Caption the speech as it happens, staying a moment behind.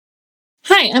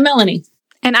Hi, I'm Melanie.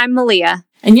 And I'm Malia.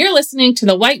 And you're listening to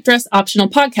the White Dress Optional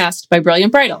podcast by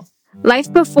Brilliant Bridal.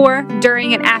 Life before,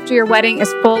 during, and after your wedding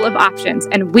is full of options,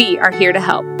 and we are here to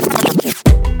help.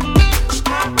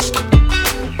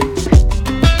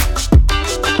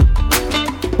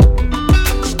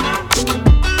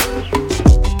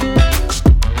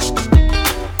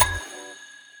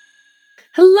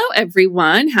 Hello,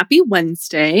 everyone. Happy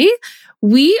Wednesday.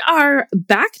 We are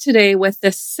back today with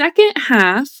the second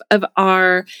half of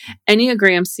our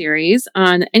Enneagram series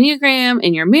on Enneagram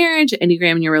in your marriage,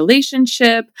 Enneagram in your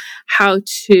relationship, how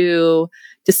to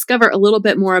discover a little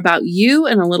bit more about you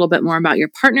and a little bit more about your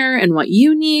partner and what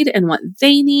you need and what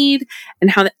they need,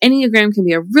 and how the Enneagram can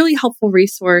be a really helpful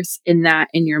resource in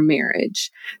your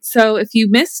marriage. So if you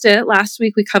missed it, last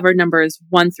week we covered numbers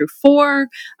 1 through 4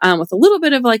 with a little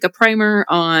bit of like a primer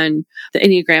on the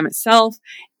Enneagram itself.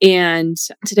 And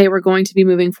today we're going to be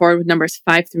moving forward with numbers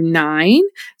 5 through 9.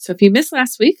 So if you missed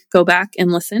last week, go back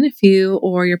and listen if you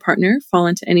or your partner fall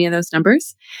into any of those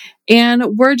numbers.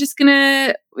 And we're just going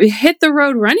to hit the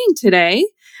road running today.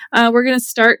 We're going to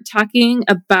start talking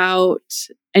about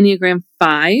Enneagram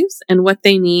 5s and what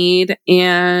they need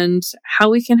and how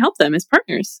we can help them as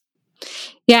partners.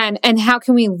 Yeah, and how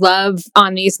can we love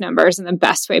on these numbers in the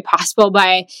best way possible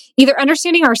by either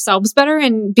understanding ourselves better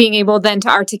and being able then to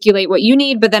articulate what you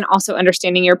need, but then also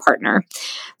understanding your partner.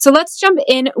 So let's jump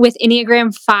in with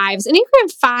Enneagram 5s.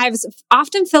 Enneagram 5s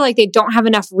often feel like they don't have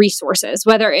enough resources,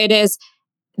 whether it is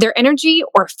their energy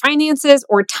or finances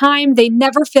or time. They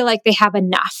never feel like they have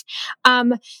enough.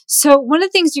 So one of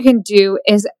the things you can do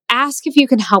is ask if you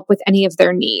can help with any of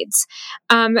their needs.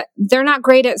 They're not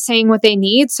great at saying what they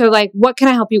need. So like, what can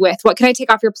I help you with? What can I take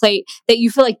off your plate that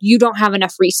you feel like you don't have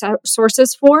enough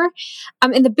resources for?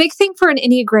 And the big thing for an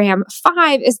Enneagram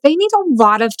 5 is they need a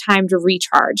lot of time to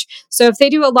recharge. So if they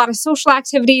do a lot of social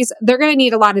activities, they're going to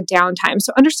need a lot of downtime.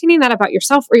 So understanding that about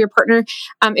yourself or your partner,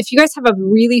 if you guys have a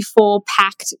really full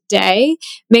packed day,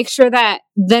 make sure that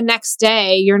the next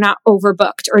day you're not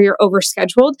overbooked or you're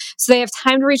overscheduled. So they have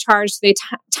time to recharge. So they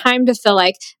time to feel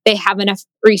like they have enough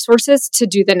resources to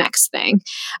do the next thing.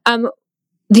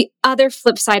 The other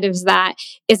flip side of that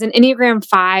is an Enneagram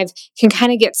 5 can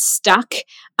kind of get stuck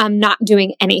not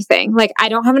doing anything. Like, I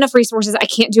don't have enough resources. I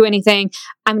can't do anything.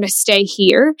 I'm going to stay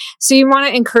here. So you want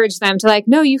to encourage them to like,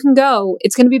 no, you can go.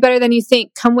 It's going to be better than you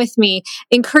think. Come with me.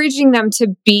 Encouraging them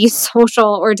to be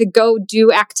social or to go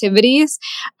do activities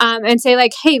and say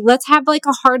like, hey, let's have like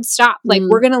a hard stop. Like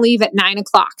we're going to leave at 9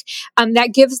 o'clock.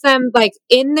 That gives them like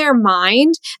in their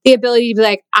mind, the ability to be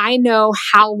like, I know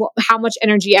how much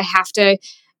energy I have to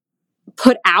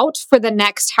put out for the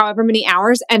next however many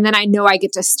hours, and then I know I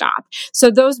get to stop. So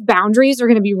those boundaries are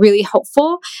going to be really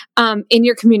helpful in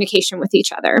your communication with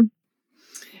each other.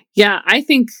 Yeah, I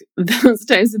think those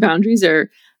types of boundaries are,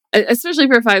 especially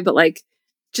for a 5, but like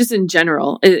just in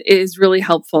general, it is really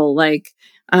helpful. Like,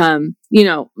 my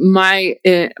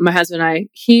husband and I,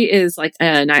 he is like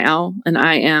a night owl and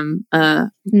I am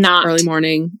not early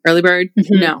morning, early bird.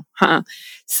 Mm-hmm. No.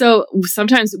 So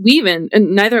sometimes we even,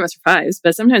 and neither of us are 5s,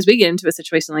 but sometimes we get into a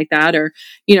situation like that or,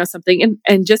 something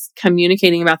and just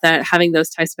communicating about that, having those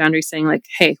types of boundaries saying like,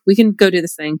 hey, we can go do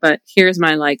this thing, but here's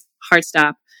my like hard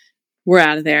stop. We're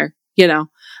out of there,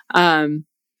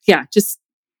 just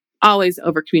always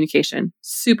over communication.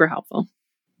 Super helpful.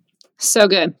 So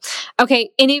good. Okay,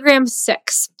 Enneagram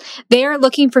 6. They are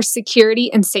looking for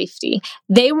security and safety.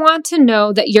 They want to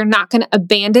know that you're not going to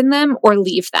abandon them or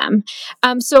leave them.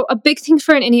 So a big thing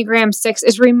for an Enneagram 6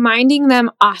 is reminding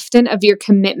them often of your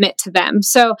commitment to them.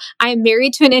 So I am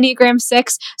married to an Enneagram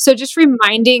 6. So just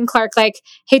reminding Clark, like,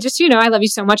 hey, just so you know, I love you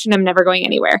so much and I'm never going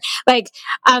anywhere. Like,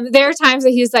 there are times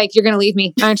that he's like, you're going to leave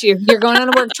me, aren't you? You're going on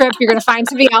a work trip. You're going to find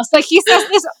somebody else. Like, he says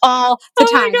this all the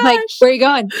time. Like, where are you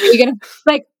going? Are you going to,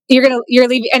 like, you're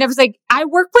leaving. And I was like, I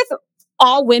work with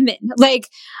all women. Like,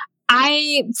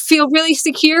 I feel really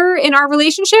secure in our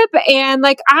relationship and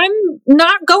like, I'm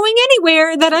not going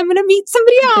anywhere that I'm going to meet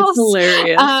somebody else. It's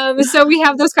hilarious. So we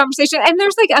have those conversations and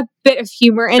there's like a bit of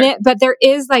humor in it, but there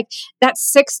is like that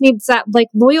 6 needs that like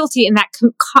loyalty and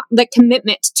that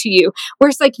commitment to you.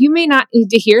 Whereas like, you may not need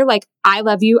to hear like, I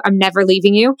love you. I'm never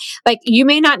leaving you. Like, you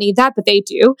may not need that, but they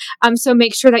do. So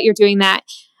make sure that you're doing that.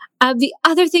 The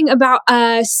other thing about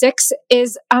 6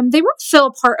 is they want to feel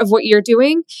a part of what you're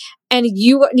doing and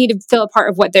you need to feel a part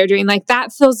of what they're doing. Like,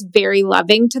 that feels very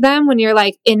loving to them when you're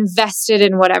like invested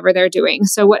in whatever they're doing.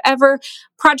 So whatever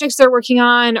projects they're working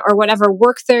on or whatever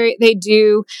work they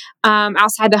do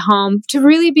outside the home, to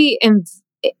really be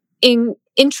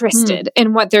interested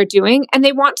in what they're doing and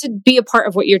they want to be a part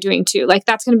of what you're doing too. Like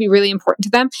that's going to be really important to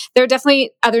them. There are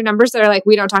definitely other numbers that are like,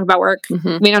 we don't talk about work.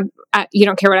 We don't, you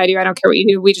don't care what I do. I don't care what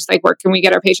you do. We just like work and we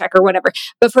get our paycheck or whatever.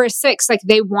 But for a 6, like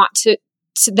they want to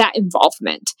that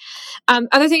involvement.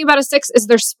 Other thing about a 6 is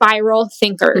they're spiral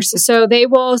thinkers. So they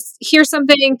will hear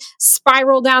something,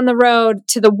 spiral down the road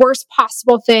to the worst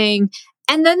possible thing,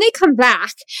 and then they come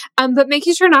back. But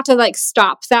making sure not to like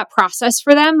stop that process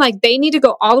for them. Like they need to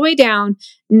go all the way down,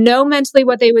 know mentally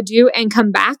what they would do and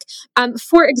come back.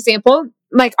 For example,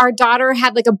 like our daughter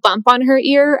had like a bump on her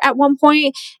ear at one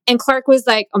point, and Clark was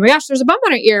like, oh my gosh, there's a bump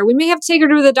on her ear. We may have to take her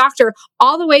to the doctor,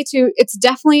 all the way to, it's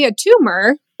definitely a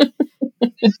tumor.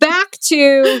 Back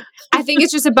to, I think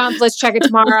it's just a bump. Let's check it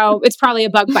tomorrow. It's probably a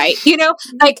bug bite,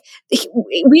 like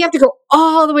we have to go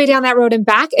all the way down that road and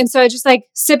back. And so I just like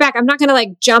sit back. I'm not going to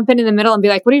like jump in the middle and be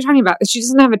like, what are you talking about? She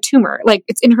doesn't have a tumor. Like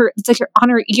it's like on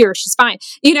her ear. She's fine.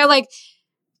 Like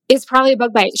it's probably a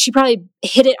bug bite. She probably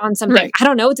hit it on something. Right. I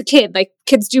don't know. It's a kid. Like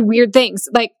kids do weird things.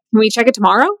 Like can we check it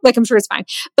tomorrow? Like I'm sure it's fine.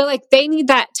 But like they need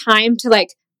that time to like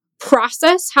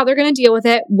process how they're going to deal with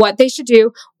it, what they should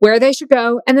do, where they should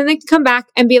go. And then they can come back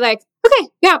and be like, okay,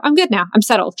 yeah, I'm good now. I'm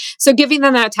settled. So giving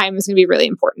them that time is going to be really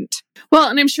important. Well,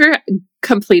 and I'm sure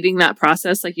completing that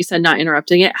process, like you said, not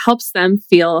interrupting it, helps them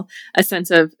feel a sense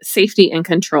of safety and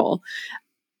control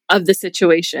of the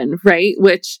situation, right?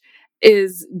 Which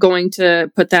is going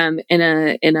to put them in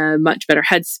a much better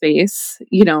headspace,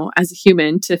 as a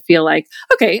human to feel like,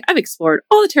 okay, I've explored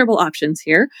all the terrible options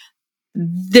here.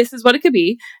 This is what it could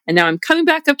be. And now I'm coming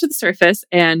back up to the surface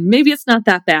and maybe it's not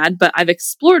that bad, but I've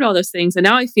explored all those things. And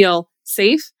now I feel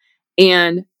safe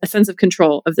and a sense of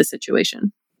control of the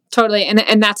situation. Totally.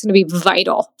 And that's going to be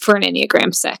vital for an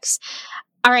Enneagram 6.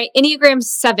 All right. Enneagram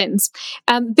 7s.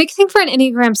 Big thing for an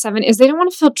Enneagram 7 is they don't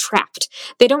want to feel trapped.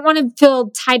 They don't want to feel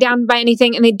tied down by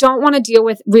anything and they don't want to deal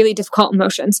with really difficult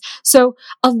emotions. So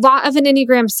a lot of an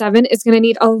Enneagram 7 is going to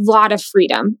need a lot of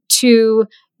freedom to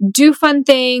do fun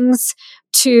things,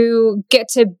 to get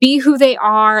to be who they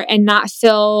are and not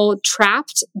feel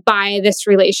trapped by this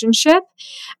relationship.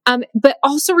 But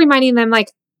also reminding them,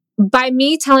 like, by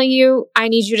me telling you, I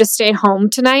need you to stay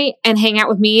home tonight and hang out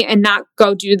with me and not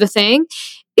go do the thing,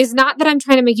 is not that I'm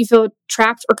trying to make you feel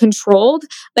trapped or controlled.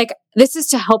 Like, this is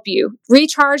to help you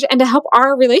recharge and to help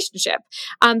our relationship,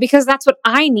 because that's what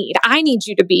I need. I need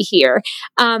you to be here.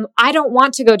 I don't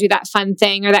want to go do that fun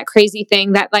thing or that crazy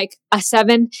thing that like a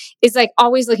 7 is like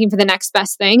always looking for the next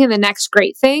best thing and the next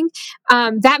great thing.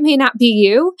 That may not be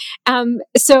you.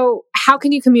 So how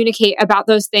can you communicate about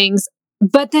those things?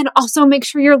 But then also make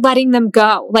sure you're letting them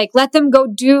go. Like, let them go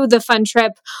do the fun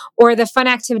trip or the fun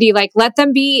activity. Like, let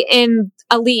them be in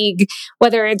a league,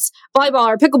 whether it's volleyball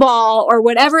or pickleball or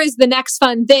whatever is the next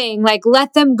fun thing. Like,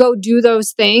 let them go do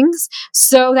those things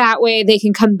so that way they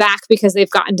can come back because they've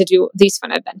gotten to do these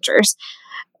fun adventures.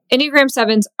 Enneagram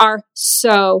 7s are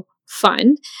so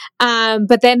fun.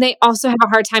 But then they also have a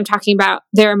hard time talking about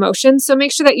their emotions. So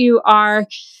make sure that you are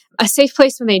a safe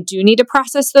place when they do need to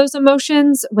process those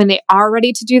emotions, when they are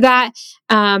ready to do that,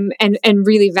 and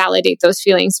really validate those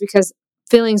feelings, because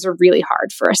feelings are really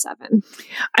hard for a 7.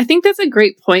 I think that's a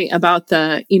great point about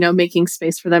the, making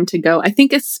space for them to go. I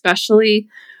think especially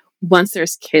once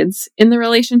there's kids in the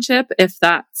relationship, if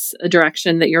that's a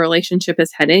direction that your relationship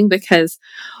is heading, because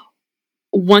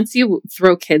once you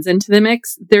throw kids into the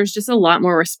mix, there's just a lot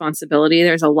more responsibility.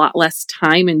 There's a lot less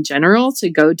time in general to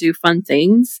go do fun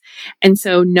things. And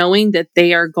so knowing that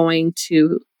they are going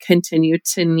to continue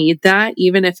to need that,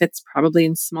 even if it's probably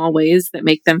in small ways that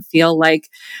make them feel like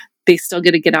they still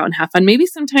get to get out and have fun. Maybe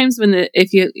sometimes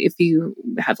if you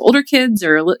have older kids,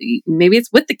 or maybe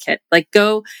it's with the kid, like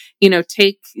go,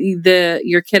 take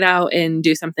your kid out and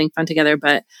do something fun together.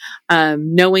 But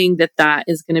knowing that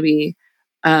is going to be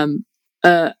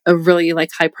a really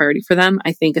like high priority for them,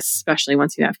 I think, especially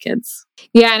once you have kids.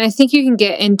 Yeah. And I think you can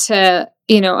get into,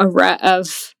 a rut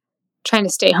of trying to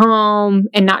stay home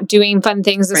and not doing fun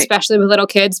things, especially with little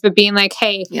kids, but being like,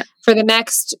 hey, for the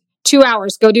next 2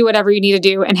 hours, go do whatever you need to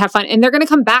do and have fun. And they're going to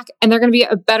come back and they're going to be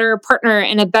a better partner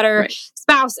and a better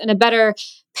spouse and a better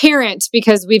parent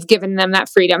because we've given them that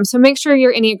freedom. So make sure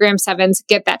your Enneagram 7s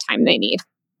get that time they need.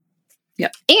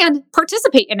 Yep. And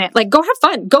participate in it. Like, go have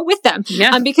fun. Go with them.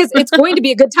 Yeah. Because it's going to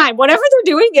be a good time. Whatever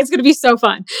they're doing, it's going to be so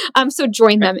fun. So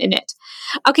join them in it.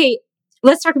 Okay.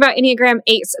 Let's talk about Enneagram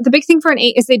 8s. The big thing for an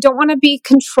 8 is they don't want to be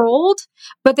controlled,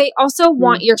 but they also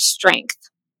want your strength.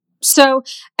 So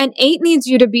an 8 needs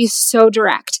you to be so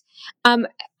direct. An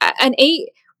 8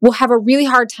 will have a really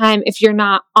hard time if you're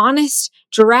not honest,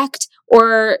 direct,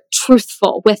 or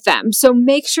truthful with them. So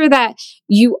make sure that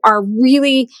you are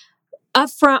really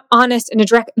upfront, honest, and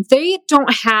direct. They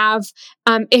don't have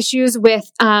issues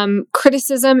with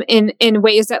criticism in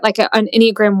ways that like an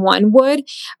Enneagram 1 would.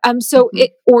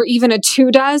 Or even a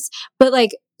 2 does. But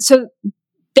like, so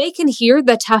they can hear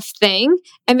the tough thing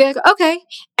and be like, okay,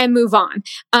 and move on.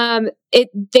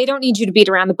 They don't need you to beat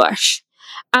around the bush.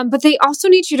 But they also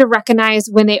need you to recognize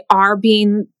when they are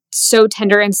being so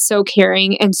tender and so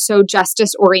caring and so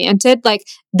justice oriented, like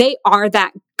they are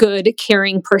that good,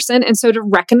 caring person. And so to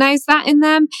recognize that in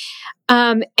them,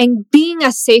 and being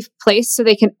a safe place so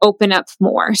they can open up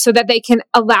more, so that they can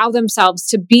allow themselves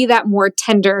to be that more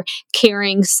tender,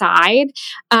 caring side.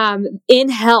 In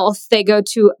health, they go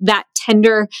to that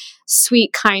tender,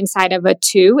 sweet, kind side of a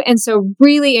 2. And so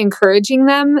really encouraging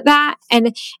them that.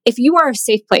 And if you are a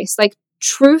safe place, like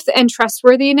truth and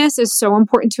trustworthiness is so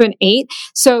important to an 8.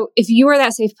 So if you are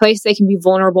that safe place, they can be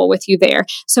vulnerable with you there.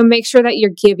 So make sure that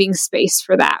you're giving space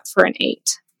for that for an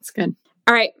 8. That's good.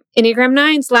 All right. Enneagram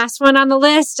 9's last one on the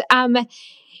list.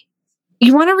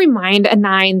 You want to remind a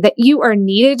 9 that you are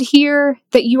needed here,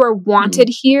 that you are wanted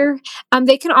here.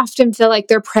 They can often feel like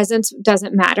their presence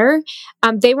doesn't matter.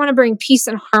 They want to bring peace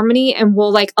and harmony and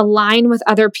will like align with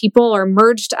other people or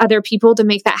merge to other people to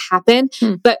make that happen.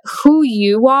 But who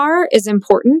you are is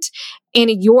important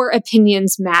and your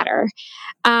opinions matter.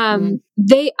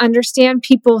 They understand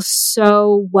people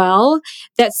so well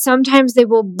that sometimes they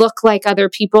will look like other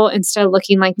people instead of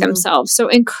looking like themselves. So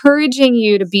encouraging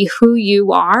you to be who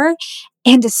you are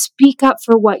and to speak up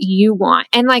for what you want,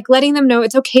 and like letting them know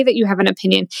it's okay that you have an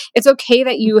opinion. It's okay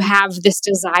that you have this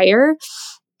desire,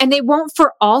 and they won't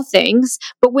for all things,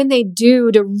 but when they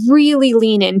do, to really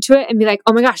lean into it and be like,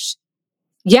 oh my gosh,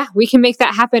 yeah, we can make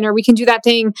that happen, or we can do that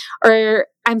thing, or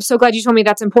I'm so glad you told me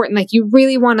that's important. Like you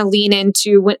really want to lean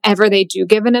into whenever they do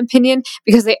give an opinion,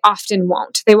 because they often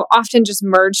won't. They will often just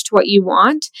merge to what you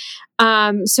want.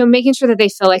 So making sure that they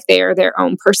feel like they are their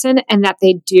own person and that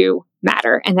they do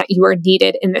matter and that you are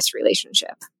needed in this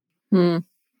relationship.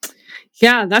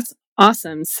 Yeah, that's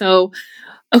awesome. So,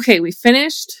 okay, we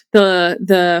finished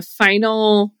the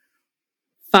final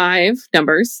 5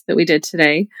 numbers that we did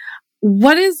today.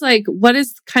 What is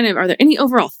kind of, are there any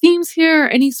overall themes here?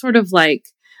 Any sort of like,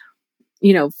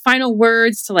 final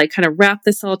words to like kind of wrap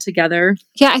this all together?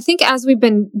 Yeah, I think as we've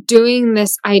been doing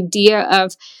this idea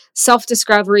of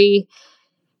self-discovery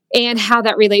and how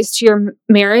that relates to your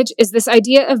marriage, is this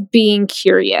idea of being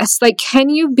curious. Like, can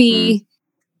you be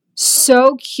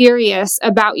so curious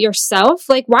about yourself?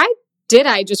 Like, why did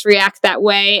I just react that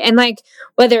way? And like,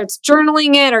 whether it's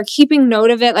journaling it or keeping note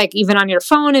of it, like even on your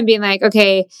phone and being like,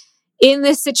 okay, in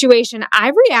this situation,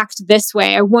 I react this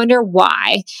way. I wonder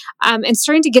why. And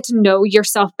starting to get to know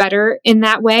yourself better in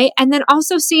that way. And then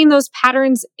also seeing those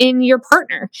patterns in your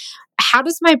partner. How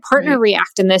does my partner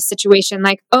react in this situation?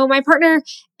 Like, oh, my partner,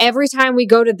 every time we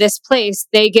go to this place,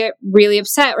 they get really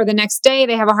upset, or the next day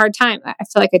they have a hard time. I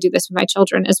feel like I do this with my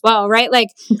children as well, right? Like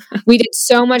we did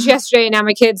so much yesterday. Now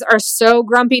my kids are so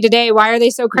grumpy today. Why are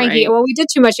they so cranky? Well, we did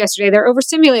too much yesterday. They're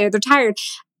overstimulated. They're tired.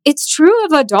 It's true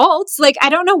of adults. Like, I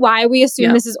don't know why we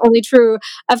assume this is only true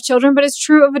of children, but it's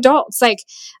true of adults. Like,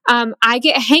 I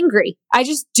get hangry. I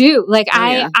just do. Like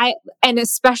and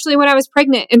especially when I was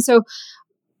pregnant. And so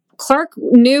Clark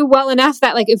knew well enough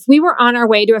that like if we were on our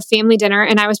way to a family dinner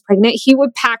and I was pregnant, he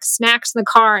would pack snacks in the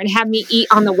car and have me eat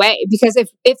on the way. Because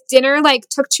if dinner like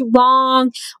took too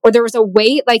long or there was a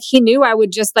wait, like he knew I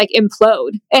would just like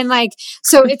implode. And like,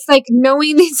 so it's like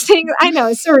knowing these things. I know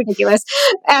it's so ridiculous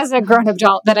as a grown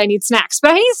adult that I need snacks, but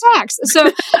I need snacks.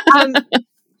 So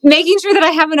making sure that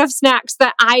I have enough snacks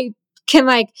that I can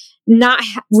like not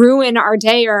ruin our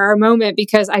day or our moment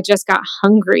because I just got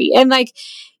hungry. And like,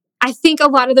 I think a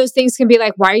lot of those things can be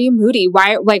like, why are you moody?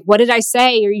 Why, like, what did I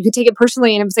say? Or you could take it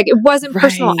personally. And it was like, it wasn't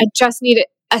personal. I just needed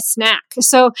a snack.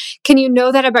 So can you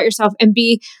know that about yourself and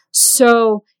be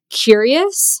so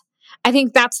curious? I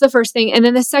think that's the first thing. And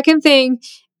then the second thing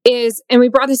is, and we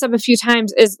brought this up a few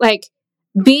times, is like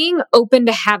being open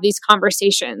to have these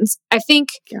conversations. I think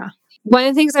one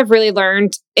of the things I've really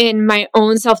learned in my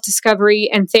own self-discovery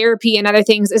and therapy and other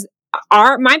things is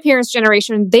my parents'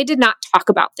 generation, they did not talk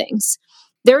about things.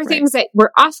 There were things that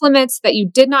were off limits that you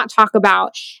did not talk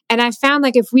about. And I found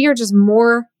like if we are just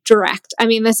more direct, I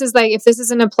mean, this is like, if this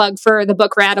isn't a plug for the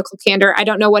book Radical Candor, I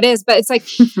don't know what is, but it's like,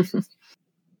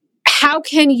 how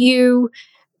can you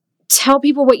tell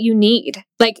people what you need?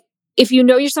 Like, if you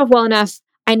know yourself well enough,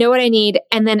 I know what I need,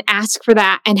 and then ask for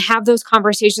that and have those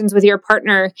conversations with your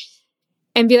partner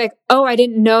and be like, oh, I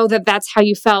didn't know that that's how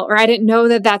you felt, or I didn't know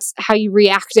that that's how you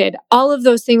reacted. All of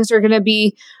those things are going to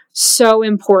be so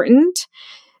important.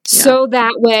 So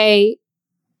that way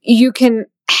you can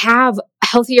have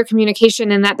healthier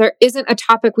communication, and that there isn't a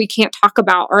topic we can't talk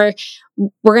about, or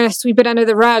we're going to sweep it under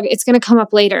the rug. It's going to come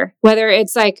up later, whether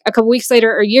it's like a couple weeks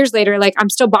later or years later. Like, I'm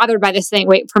still bothered by this thing.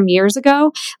 Wait, from years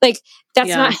ago? Like, that's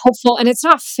not helpful, and it's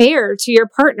not fair to your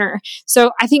partner.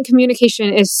 So I think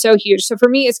communication is so huge. So for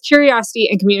me, it's curiosity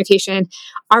and communication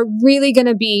are really going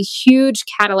to be huge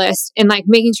catalysts in like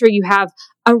making sure you have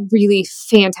a really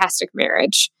fantastic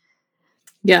marriage.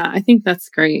 Yeah, I think that's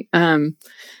great.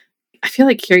 I feel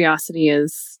like curiosity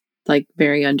is like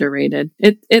very underrated.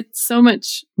 It's so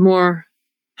much more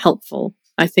helpful,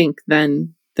 I think,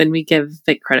 than we give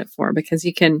it credit for, because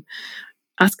you can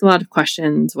ask a lot of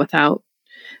questions without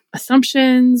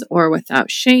assumptions or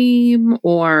without shame,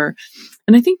 and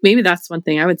I think maybe that's one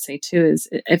thing I would say too, is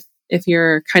if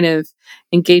you're kind of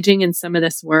engaging in some of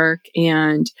this work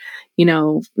and,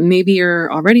 maybe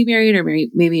you're already married, or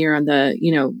maybe you're on the,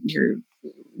 your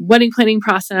wedding planning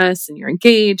process and you're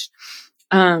engaged,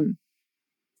 and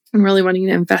really wanting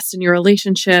to invest in your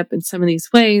relationship in some of these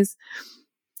ways,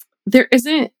 there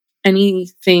isn't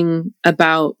anything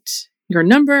about your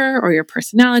number or your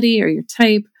personality or your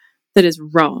type that is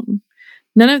wrong.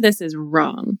 None of this is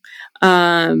wrong.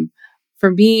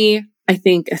 For me, I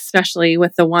think, especially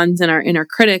with the ones in our inner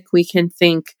critic, we can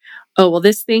think, oh, well,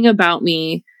 this thing about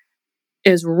me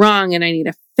is wrong and I need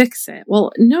to fix it.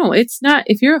 Well, no, it's not.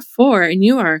 If you're a 4 and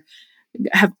you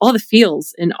have all the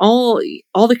feels and all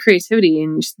the creativity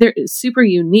and they're super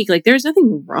unique, like there's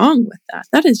nothing wrong with that.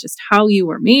 That is just how you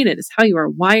were made. It is how you are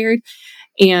wired.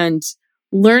 And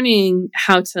learning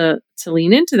how to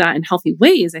lean into that in healthy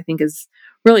ways, I think, is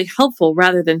really helpful,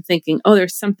 rather than thinking, oh,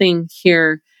 there's something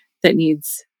here that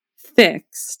needs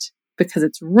fixed because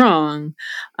it's wrong.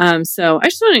 So I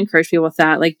just want to encourage people with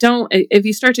that. Like, if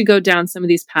you start to go down some of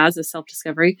these paths of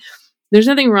self-discovery, there's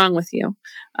nothing wrong with you.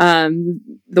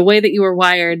 The way that you were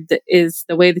wired is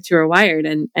the way that you are wired.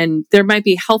 And there might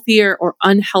be healthier or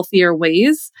unhealthier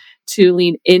ways to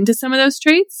lean into some of those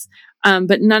traits.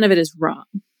 But none of it is wrong.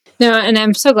 No, and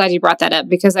I'm so glad you brought that up,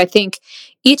 because I think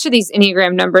each of these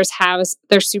Enneagram numbers has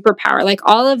their superpower. Like,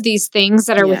 all of these things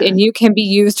that are within you can be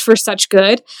used for such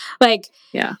good. Like,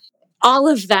 all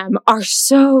of them are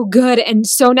so good and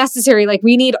so necessary. Like,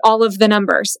 we need all of the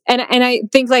numbers. And I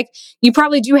think, like, you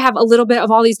probably do have a little bit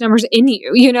of all these numbers in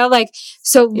you,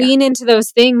 so lean into those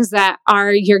things that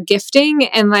are your gifting,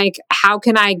 and like, how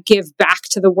can I give back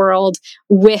to the world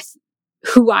with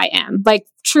who I am? Like,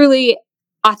 truly,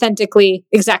 authentically,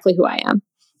 exactly who I am.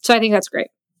 So I think that's great.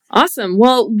 Awesome.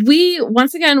 Well, we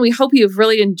hope you've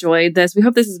really enjoyed this. We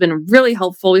hope this has been really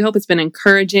helpful. We hope it's been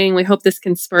encouraging. We hope this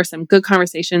can spur some good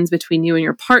conversations between you and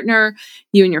your partner,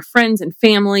 you and your friends and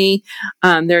family.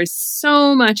 There's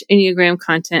so much Enneagram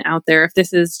content out there. If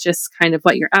this is just kind of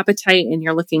what your appetite and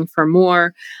you're looking for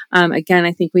more, again,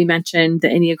 I think we mentioned the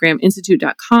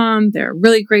EnneagramInstitute.com. They're a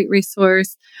really great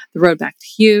resource. The Road Back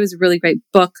to You is a really great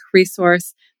book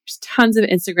resource. There's tons of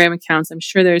Instagram accounts. I'm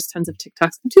sure there's tons of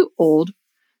TikToks. I'm too old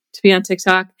to be on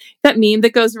TikTok. That meme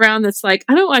that goes around that's like,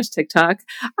 I don't watch TikTok.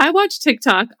 I watch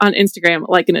TikTok on Instagram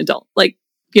like an adult. Like,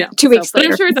 2 weeks later.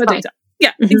 I'm sure it's on TikTok.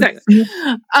 Yeah, exactly.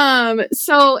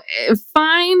 So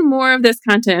find more of this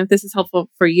content if this is helpful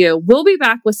for you. We'll be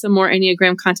back with some more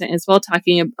Enneagram content as well,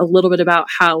 talking a little bit about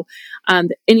how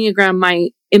the Enneagram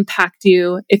might impact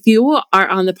you if you are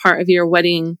on the part of your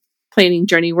wedding planning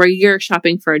journey where you're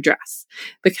shopping for a dress.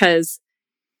 Because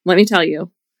let me tell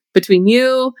you, between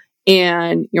you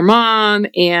and your mom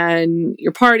and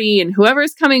your party and whoever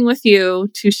is coming with you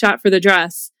to shop for the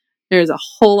dress, there's a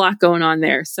whole lot going on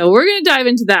there. So we're going to dive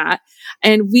into that,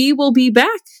 and we will be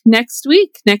back next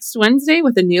week, next Wednesday,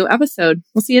 with a new episode.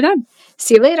 We'll see you then.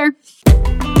 See you later.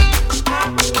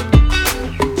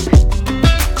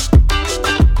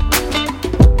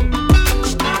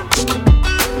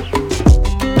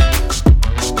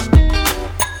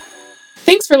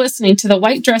 Thanks for listening to the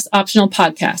White Dress Optional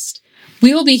podcast.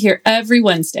 We will be here every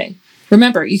Wednesday.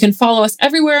 Remember, you can follow us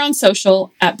everywhere on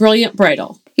social at Brilliant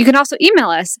Bridal. You can also email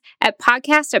us at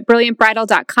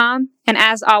podcast@brilliantbridal.com. And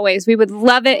as always, we would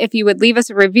love it if you would leave us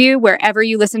a review wherever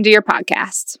you listen to your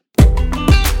podcasts.